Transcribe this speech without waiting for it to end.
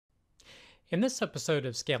In this episode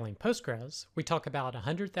of Scaling Postgres, we talk about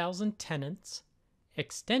 100,000 tenants,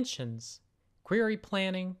 extensions, query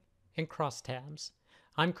planning, and crosstabs.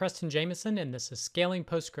 I'm Preston Jameson, and this is Scaling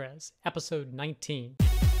Postgres, episode 19.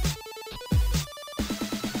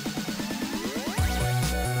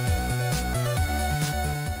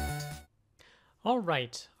 All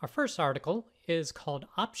right, our first article is called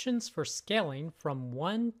Options for Scaling from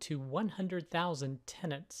 1 to 100,000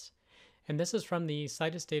 Tenants. And this is from the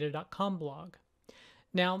citusdata.com blog.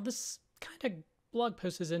 Now, this kind of blog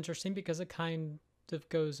post is interesting because it kind of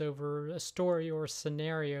goes over a story or a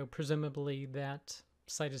scenario, presumably that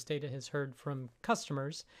Citus Data has heard from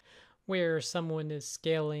customers, where someone is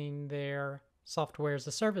scaling their software as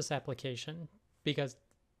a service application because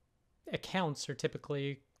accounts are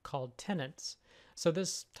typically called tenants. So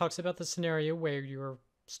this talks about the scenario where you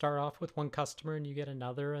start off with one customer and you get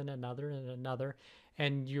another and another and another,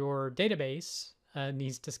 and your database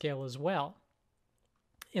needs to scale as well.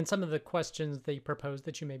 And some of the questions they propose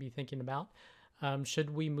that you may be thinking about, should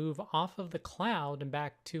we move off of the cloud and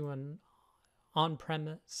back to an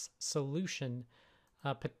on-premise solution,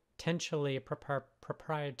 potentially a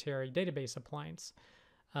proprietary database appliance?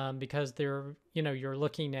 Because you're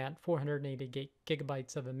looking at 480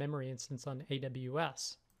 gigabytes of a memory instance on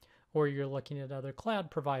AWS, or you're looking at other cloud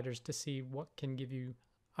providers to see what can give you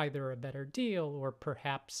either a better deal or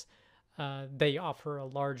perhaps they offer a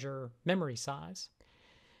larger memory size.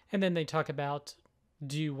 And then they talk about,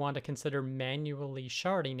 do you want to consider manually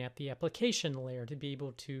sharding at the application layer to be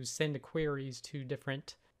able to send queries to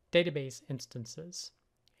different database instances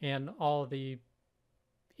and all the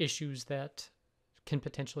issues that can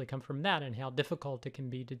potentially come from that and how difficult it can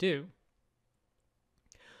be to do?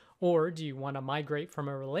 Or do you want to migrate from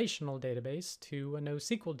a relational database to a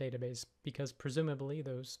NoSQL database because presumably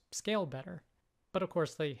those scale better? But of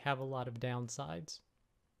course, they have a lot of downsides.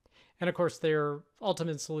 And of course, their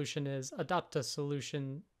ultimate solution is adopt a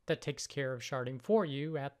solution that takes care of sharding for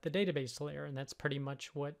you at the database layer. And that's pretty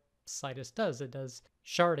much what Citus does. It does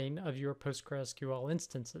sharding of your PostgreSQL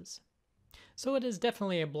instances. So it is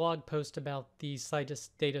definitely a blog post about the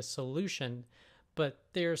Citus data solution, but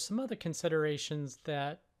there are some other considerations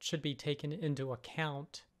that should be taken into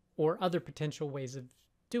account or other potential ways of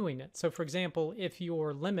doing it. So for example, if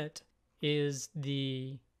your limit is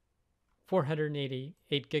the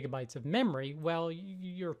 488 gigabytes of memory, well,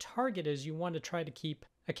 your target is you want to try to keep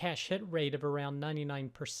a cache hit rate of around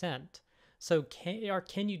 99%. So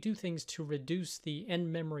can you do things to reduce the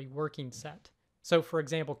end memory working set? So for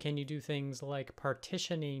example, can you do things like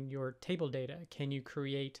partitioning your table data? Can you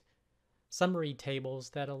create summary tables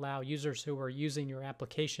that allow users who are using your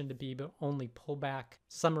application to be able to only pull back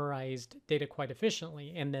summarized data quite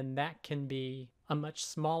efficiently? And then that can be a much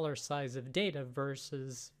smaller size of data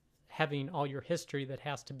versus having all your history that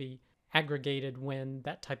has to be aggregated when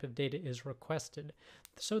that type of data is requested.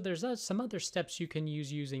 So there's some other steps you can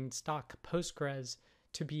use using stock Postgres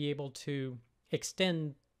to be able to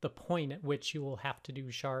extend the point at which you will have to do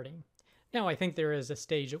sharding. Now, I think there is a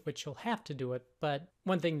stage at which you'll have to do it, but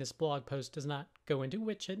one thing this blog post does not go into,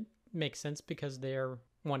 which it makes sense because they're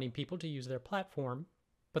wanting people to use their platform,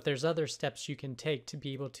 but there's other steps you can take to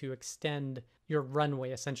be able to extend your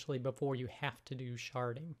runway essentially before you have to do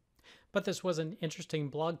sharding. But this was an interesting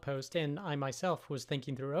blog post, and I myself was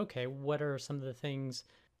thinking through, okay, what are some of the things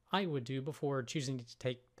I would do before choosing to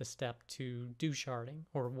take the step to do sharding,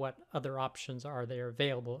 or what other options are there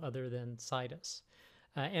available other than Citus?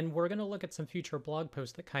 And we're going to look at some future blog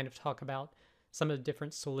posts that kind of talk about some of the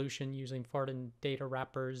different solutions using Farden data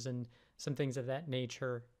wrappers and some things of that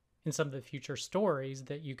nature in some of the future stories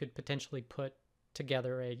that you could potentially put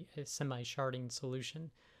together a semi-sharding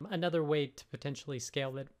solution. Another way to potentially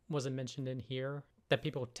scale that wasn't mentioned in here that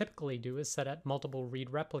people typically do is set up multiple read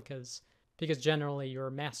replicas, because generally your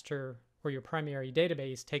master or your primary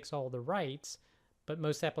database takes all the writes, but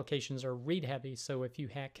most applications are read heavy. So if you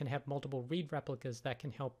can have multiple read replicas, that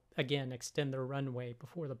can help, again, extend the runway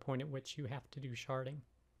before the point at which you have to do sharding.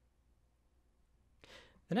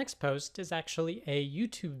 The next post is actually a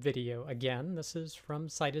YouTube video. Again, this is from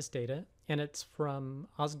Citus Data, and it's from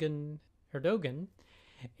Ozgun Erdogan.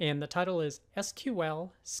 And the title is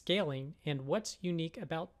SQL Scaling and What's Unique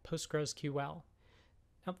About PostgreSQL.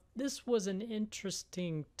 Now, this was an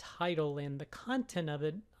interesting title, and the content of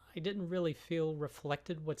it, I didn't really feel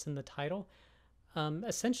reflected what's in the title.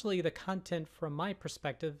 Essentially, the content from my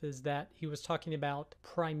perspective is that he was talking about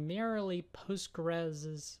primarily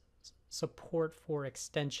Postgres' support for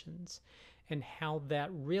extensions and how that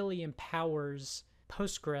really empowers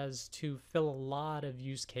Postgres to fill a lot of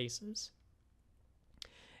use cases.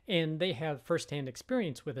 And they have firsthand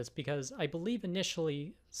experience with this because I believe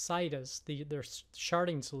initially Citus, their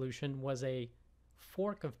sharding solution, was a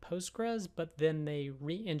fork of Postgres, but then they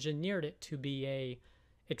re-engineered it to be a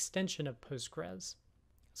extension of Postgres.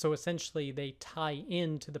 So essentially they tie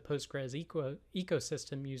into the Postgres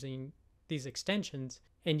ecosystem using these extensions,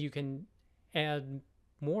 and you can add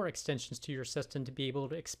more extensions to your system to be able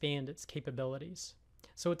to expand its capabilities.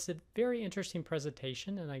 So it's a very interesting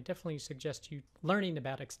presentation, and I definitely suggest you learning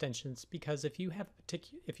about extensions, because if you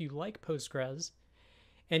like Postgres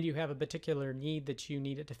and you have a particular need that you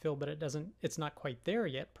need it to fill, but it's not quite there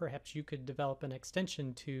yet, perhaps you could develop an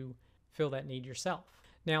extension to fill that need yourself.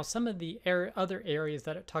 Now, some of the other areas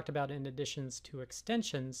that it talked about in additions to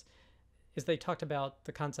extensions is they talked about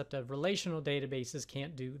the concept of relational databases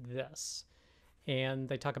can't do this. And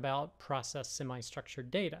they talk about process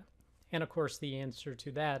semi-structured data. And of course, the answer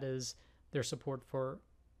to that is their support for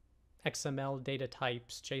XML data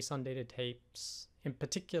types, JSON data types, and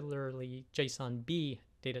particularly JSON-B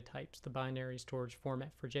data types, the binary storage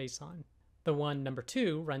format for JSON. The one, number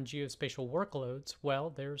 2, run geospatial workloads. Well,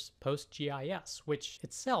 there's PostGIS, which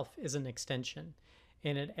itself is an extension,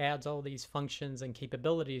 and it adds all these functions and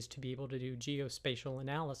capabilities to be able to do geospatial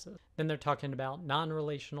analysis. Then they're talking about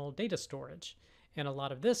non-relational data storage, and a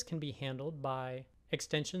lot of this can be handled by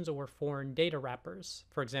extensions or foreign data wrappers.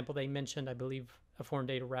 For example, they mentioned, I believe, a foreign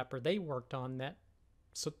data wrapper they worked on that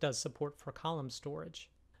does support for column storage.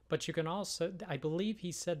 But you can also, I believe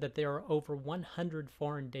he said that there are over 100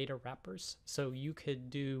 foreign data wrappers. So you could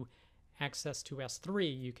do access to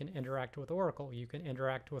S3, you can interact with Oracle, you can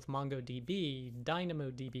interact with MongoDB,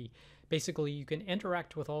 DynamoDB. Basically, you can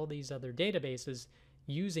interact with all these other databases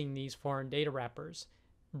using these foreign data wrappers,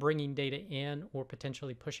 bringing data in or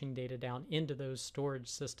potentially pushing data down into those storage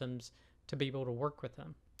systems to be able to work with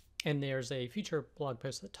them. And there's a future blog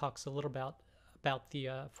post that talks a little about the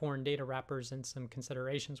foreign data wrappers and some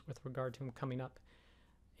considerations with regard to them coming up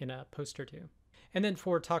in a post or two. And then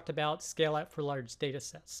 4 talked about scale out for large data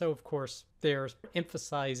sets. So of course, they're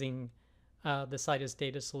emphasizing the Citus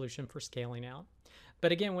data solution for scaling out.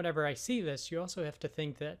 But again, whenever I see this, you also have to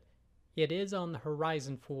think that it is on the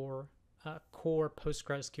horizon for core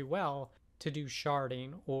PostgreSQL to do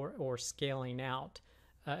sharding or scaling out.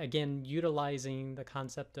 Again, utilizing the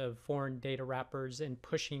concept of foreign data wrappers and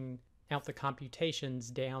pushing out the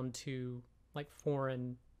computations down to like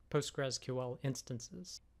foreign PostgreSQL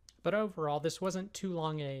instances. But overall, this wasn't too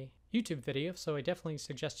long a YouTube video, so I definitely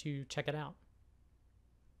suggest you check it out.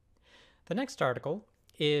 The next article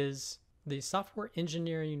is the Software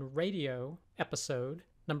Engineering Radio episode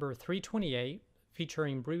number 328,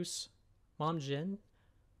 featuring Bruce Momjian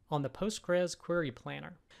on the Postgres Query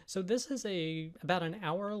Planner. So this is about an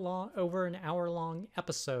hour long, over an hour long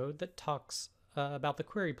episode that talks about the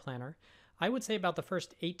Query Planner. I would say about the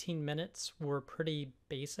first 18 minutes were pretty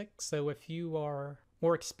basic. So if you are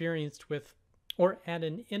more experienced with or at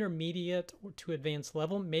an intermediate or to advanced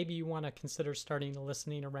level, maybe you want to consider starting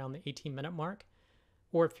listening around the 18-minute mark.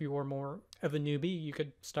 Or if you are more of a newbie, you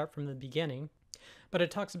could start from the beginning. But it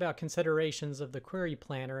talks about considerations of the Query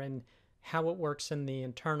Planner and how it works in the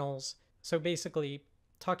internals. So basically,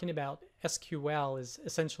 talking about SQL is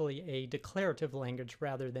essentially a declarative language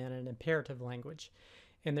rather than an imperative language.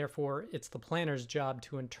 And therefore, it's the planner's job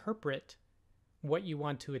to interpret what you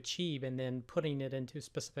want to achieve and then putting it into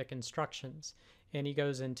specific instructions. And he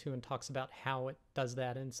goes into and talks about how it does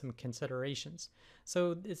that and some considerations.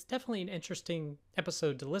 So it's definitely an interesting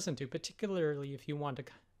episode to listen to, particularly if you want to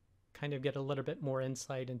kind of get a little bit more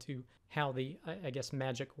insight into how the, I guess,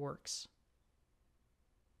 magic works.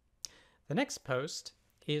 The next post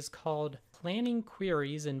is called Planning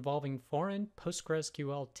Queries Involving Foreign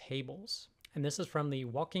PostgreSQL Tables. And this is from the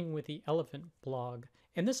Walking with the Elephant blog.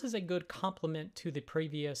 And this is a good complement to the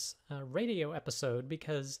previous radio episode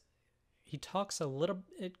because he talks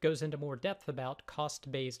it goes into more depth about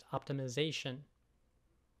cost-based optimization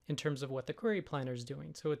in terms of what the Query Planner is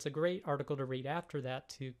doing. So it's a great article to read after that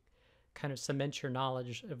to kind of cement your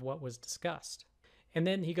knowledge of what was discussed. And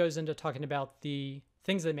then he goes into talking about the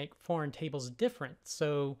things that make foreign tables different.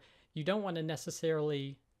 So you don't want to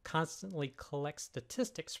necessarily constantly collect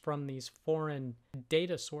statistics from these foreign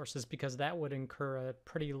data sources because that would incur a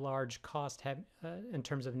pretty large cost in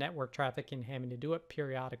terms of network traffic and having to do it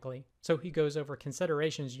periodically. So he goes over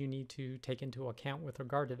considerations you need to take into account with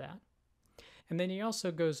regard to that. And then he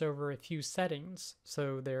also goes over a few settings.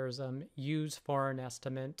 So there's use foreign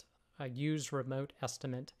estimate, use remote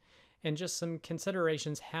estimate, and just some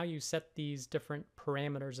considerations how you set these different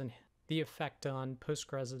parameters and the effect on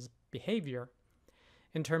Postgres' behavior.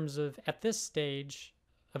 In terms of, at this stage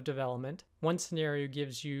of development, one scenario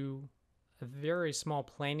gives you a very small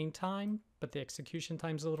planning time, but the execution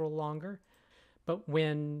time is a little longer. But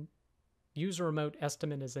when user remote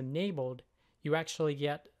estimate is enabled, you actually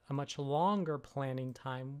get a much longer planning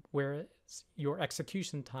time, whereas your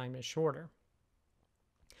execution time is shorter.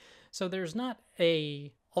 So there's not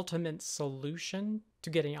a ultimate solution to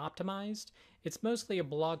getting optimized. It's mostly a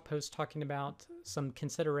blog post talking about some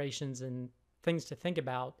considerations and things to think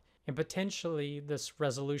about, and potentially this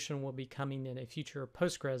resolution will be coming in a future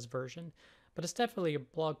Postgres version. But it's definitely a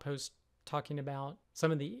blog post talking about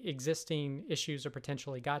some of the existing issues or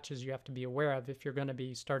potentially gotchas you have to be aware of if you're going to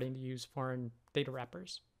be starting to use foreign data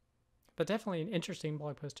wrappers. But definitely an interesting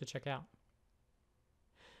blog post to check out.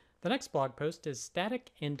 The next blog post is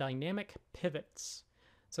static and dynamic pivots.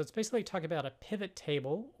 So it's basically talking about a pivot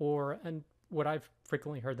table, or what I've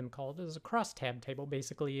frequently heard them called is a crosstab table,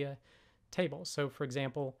 basically a table. So for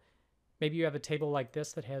example, maybe you have a table like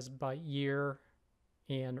this that has by year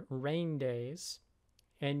and rain days,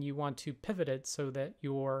 and you want to pivot it so that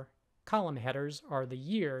your column headers are the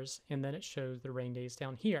years, and then it shows the rain days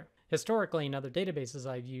down here. Historically, in other databases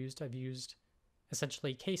I've used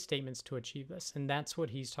essentially case statements to achieve this, and that's what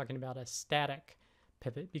he's talking about, a static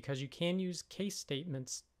pivot, because you can use case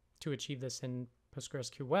statements to achieve this in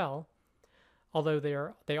PostgreSQL, although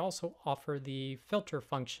they also offer the filter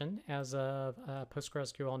function as of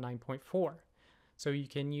PostgreSQL 9.4. So you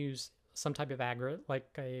can use some type of aggregate like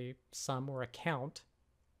a sum or a count,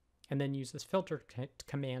 and then use this filter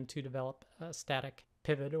command to develop a static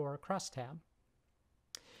pivot or a crosstab.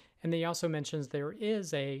 And he also mentions there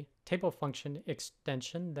is a table function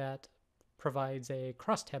extension that provides a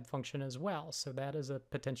crosstab function as well, so that is a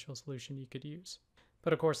potential solution you could use.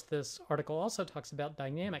 But of course, this article also talks about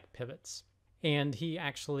dynamic pivots, and he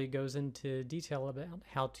actually goes into detail about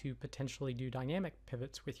how to potentially do dynamic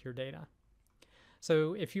pivots with your data.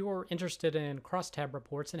 So if you're interested in crosstab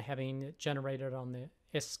reports and having it generated on the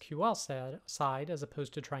SQL side as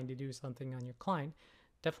opposed to trying to do something on your client,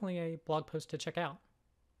 definitely a blog post to check out.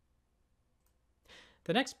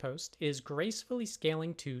 The next post is Gracefully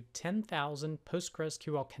Scaling to 10,000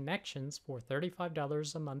 PostgreSQL Connections for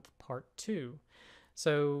 $35 a month, Part 2.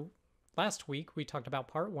 So last week we talked about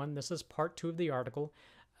Part 1. This is Part 2 of the article.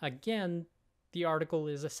 Again, the article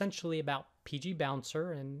is essentially about PG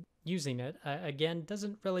Bouncer and using it. Again,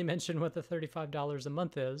 doesn't really mention what the $35 a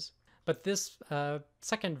month is, but this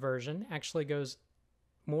second version actually goes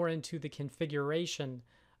more into the configuration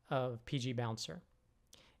of PG Bouncer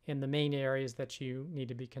in the main areas that you need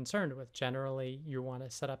to be concerned with. Generally, you want to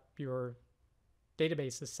set up your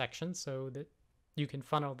databases section so that you can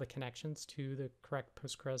funnel the connections to the correct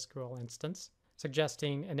PostgreSQL instance,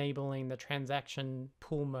 suggesting enabling the transaction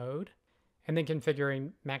pool mode, and then configuring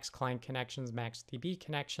max client connections, max DB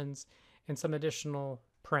connections, and some additional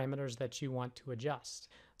parameters that you want to adjust.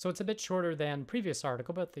 So it's a bit shorter than previous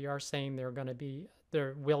article, but they are saying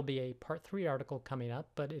there will be a Part 3 article coming up.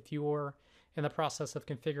 But if you're in the process of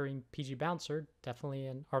configuring PG Bouncer, definitely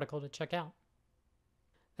an article to check out.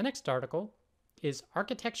 The next article is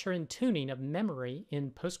Architecture and Tuning of Memory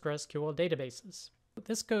in PostgreSQL Databases.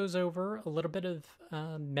 This goes over a little bit of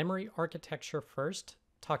memory architecture first,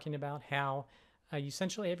 talking about how you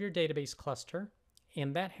essentially have your database cluster,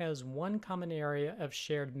 and that has one common area of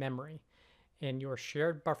shared memory. And your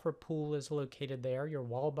shared buffer pool is located there, your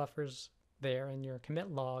wall buffers there, and your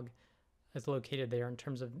commit log is located there in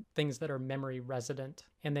terms of things that are memory resident.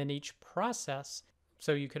 And then each process,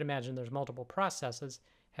 so you could imagine there's multiple processes,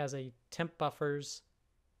 has a temp buffers,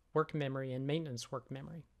 work memory, and maintenance work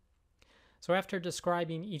memory. So after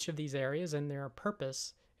describing each of these areas and their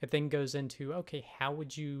purpose, it then goes into, okay, how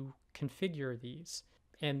would you configure these?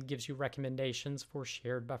 And gives you recommendations for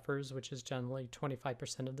shared buffers, which is generally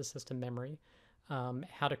 25% of the system memory,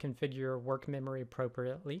 how to configure work memory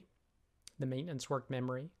appropriately, the maintenance work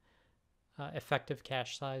memory, effective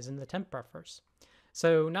cache size, and the temp buffers.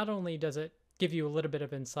 So not only does it give you a little bit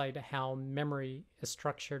of insight to how memory is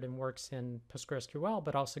structured and works in PostgreSQL,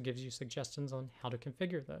 but also gives you suggestions on how to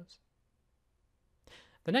configure those.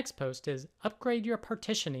 The next post is Upgrade Your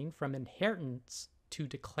Partitioning from Inheritance to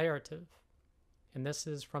Declarative. And this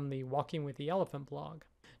is from the Walking with the Elephant blog.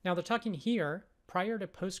 Now they're talking here, prior to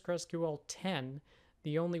PostgreSQL 10,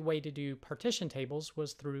 the only way to do partition tables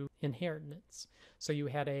was through inheritance. So you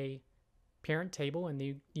had a parent table and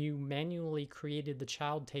you manually created the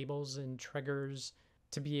child tables and triggers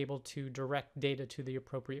to be able to direct data to the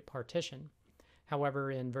appropriate partition.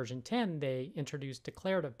 However, in version 10, they introduced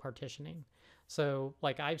declarative partitioning. So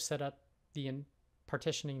like I've set up the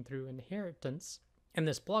partitioning through inheritance, and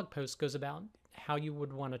this blog post goes about how you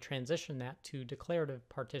would want to transition that to declarative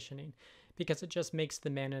partitioning, because it just makes the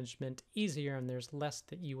management easier and there's less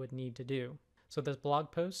that you would need to do. So this blog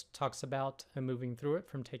post talks about moving through it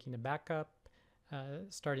from taking a backup,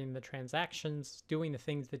 starting the transactions, doing the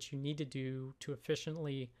things that you need to do to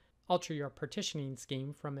efficiently alter your partitioning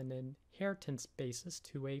scheme from an inheritance basis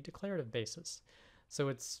to a declarative basis. So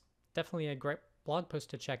it's definitely a great blog post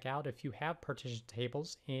to check out if you have partition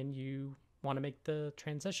tables and you want to make the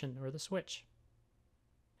transition or the switch.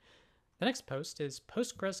 The next post is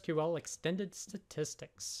PostgreSQL Extended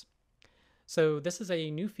Statistics. So this is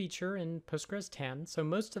a new feature in Postgres 10. So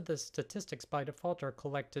most of the statistics by default are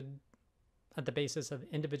collected at the basis of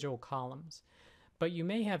individual columns. But you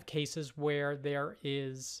may have cases where there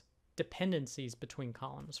is dependencies between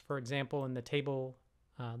columns. For example, in the table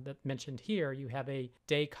that mentioned here, you have a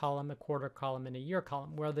day column, a quarter column, and a year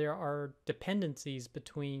column, where there are dependencies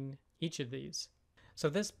between each of these. So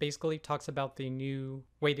this basically talks about the new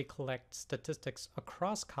way to collect statistics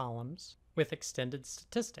across columns with extended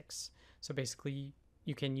statistics. So basically,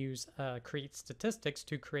 you can use create statistics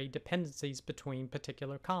to create dependencies between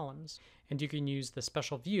particular columns. And you can use the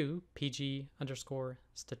special view,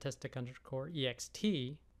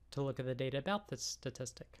 pg_statistic_ext, to look at the data about this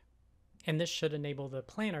statistic. And this should enable the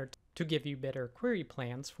planner to give you better query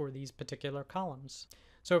plans for these particular columns.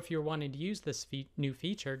 So if you're wanting to use this new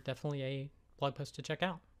feature, definitely a blog post to check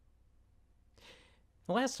out.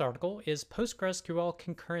 The last article is PostgreSQL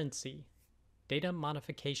Concurrency, data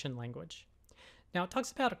modification language. Now it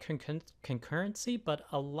talks about concurrency, but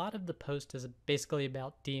a lot of the post is basically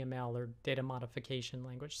about DML or data modification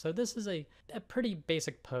language. So this is a pretty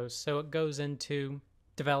basic post. So it goes into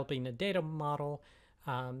developing a data model,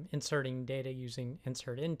 inserting data using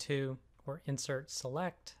insert into or insert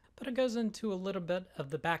select, but it goes into a little bit of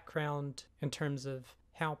the background in terms of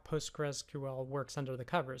how PostgreSQL works under the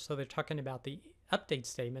covers. So they're talking about the update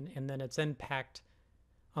statement and then its impact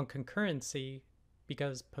on concurrency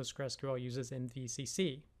because PostgreSQL uses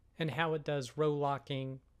MVCC, and how it does row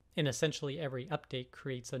locking, and essentially every update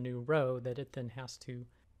creates a new row that it then has to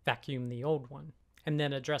vacuum the old one. And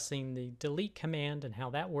then addressing the delete command and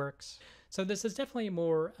how that works. So this is definitely a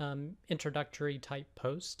more introductory type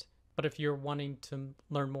post, but if you're wanting to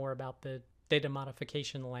learn more about the data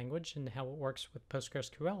modification language and how it works with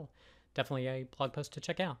PostgreSQL, definitely a blog post to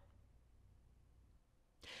check out.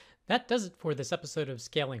 That does it for this episode of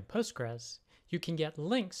Scaling Postgres. You can get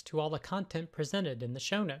links to all the content presented in the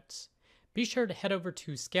show notes. Be sure to head over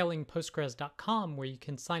to scalingpostgres.com where you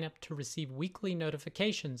can sign up to receive weekly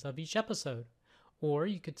notifications of each episode, or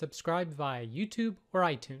you could subscribe via YouTube or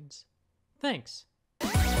iTunes. Thanks.